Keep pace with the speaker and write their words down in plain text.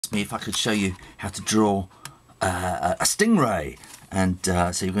asked me if I could show you how to draw a stingray. And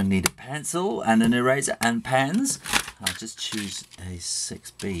so you're going to need a pencil and an eraser and pens. I'll just choose a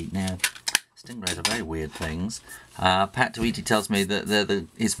 6B. Now, stingrays are very weird things. Pat Tweety tells me that they're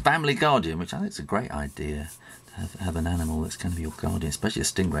his family guardian, which I think is a great idea. To have an animal that's going to be your guardian, especially a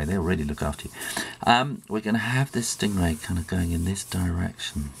stingray. They'll really look after you. We're going to have this stingray kind of going in this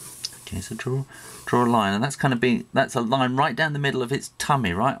direction. Okay, so draw a line, and that's a line right down the middle of its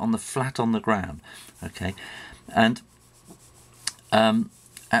tummy, right on the flat on the ground. Okay, and and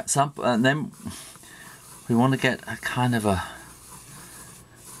then we want to get a kind of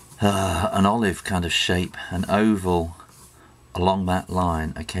an olive kind of shape, an oval along that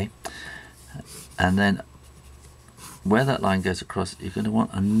line. Okay, and then where that line goes across, you're going to want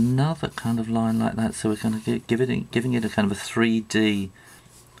another kind of line like that. So we're going to giving it a kind of a 3D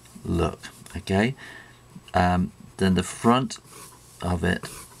look. Okay, then the front of it,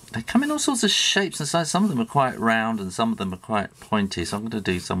 they come in all sorts of shapes and sizes. Some of them are quite round and some of them are quite pointy, so I'm going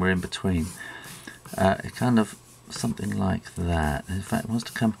to do somewhere in between. Kind of something like that. In fact, it wants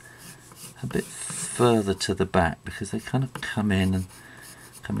to come a bit further to the back, because they kind of come in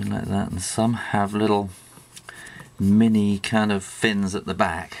like that, and some have little mini kind of fins at the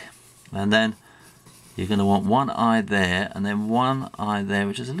back. And then you're going to want one eye there, and then one eye there,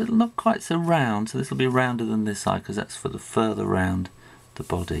 which is a little not quite so round. So this will be rounder than this eye, because that's for the further round the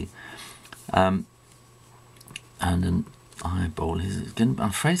body. And an eyeball I'm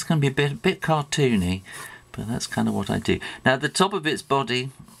afraid it's going to be a bit cartoony, but that's kind of what I do. Now the top of its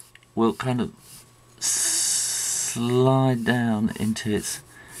body will kind of slide down into its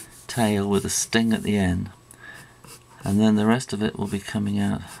tail with a sting at the end, and then the rest of it will be coming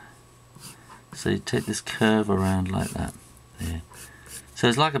out. So you take this curve around like that. There. So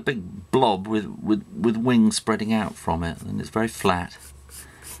it's like a big blob with wings spreading out from it, and it's very flat.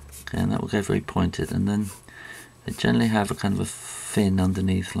 Okay, and that will go very pointed, and then they generally have a kind of a fin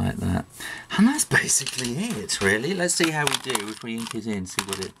underneath like that. And that's basically it, really. Let's see how we do if we ink it in, see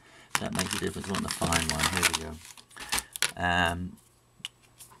what that makes a difference. We want the fine one. Here we go.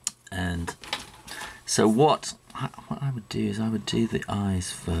 And so what I would do is I would do the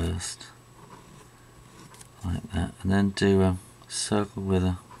eyes first, like that, and then do a circle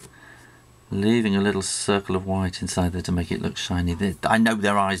with leaving a little circle of white inside there to make it look shiny. I know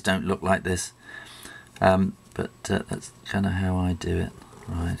their eyes don't look like this, but that's kind of how I do it.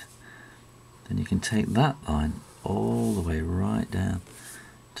 Right, then you can take that line all the way right down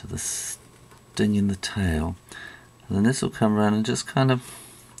to the sting in the tail, and then this will come around and just kind of,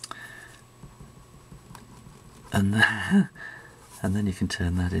 and then you can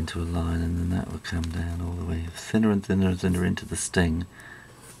turn that into a line, and then that will come down all the way thinner and thinner and thinner into the sting,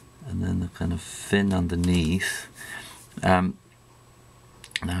 and then the kind of fin underneath. Now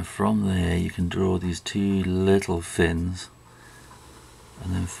from there you can draw these two little fins,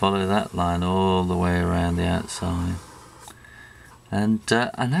 and then follow that line all the way around the outside, and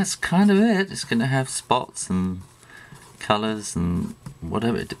that's kind of it. It's going to have spots and colours and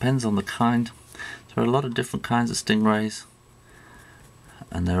whatever. It depends on the kind. There are a lot of different kinds of stingrays,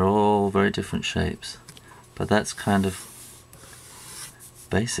 and they're all very different shapes, but that's kind of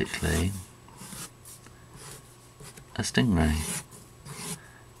basically a stingray.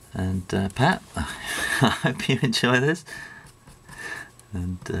 And Pat, I hope you enjoy this,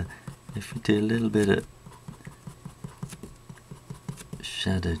 and if we do a little bit of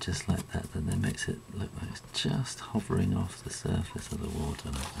shadow just like that, then it makes it look like it's just hovering off the surface of the water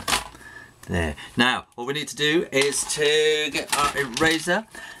like that. There. Now, all we need to do is to get our eraser,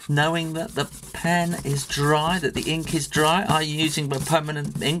 knowing that the pen is dry, that the ink is dry. I'm using my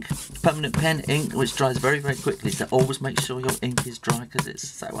permanent pen ink, which dries very, very quickly. So always make sure your ink is dry, because it's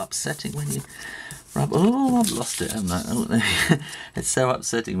so upsetting when you rub. Oh, I've lost it, haven't I? Oh, it's so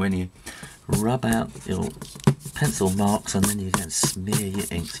upsetting when you rub out your pencil marks and then you can smear your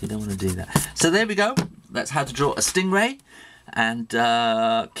ink. So you don't want to do that. So there we go. That's how to draw a stingray. And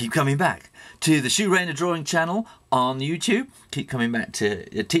keep coming back to the Shoo Rayner Drawing Channel on YouTube. Keep coming back to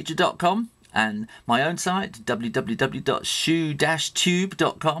teacher.com and my own site,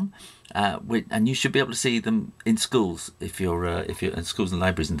 www.shoo-tube.com. And you should be able to see them in schools if you're in schools and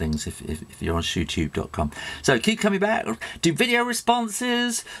libraries and things if you're on shootube.com. So keep coming back, do video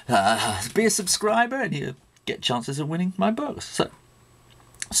responses, be a subscriber, and you get chances of winning my books.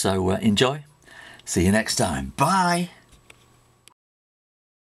 So enjoy. See you next time. Bye.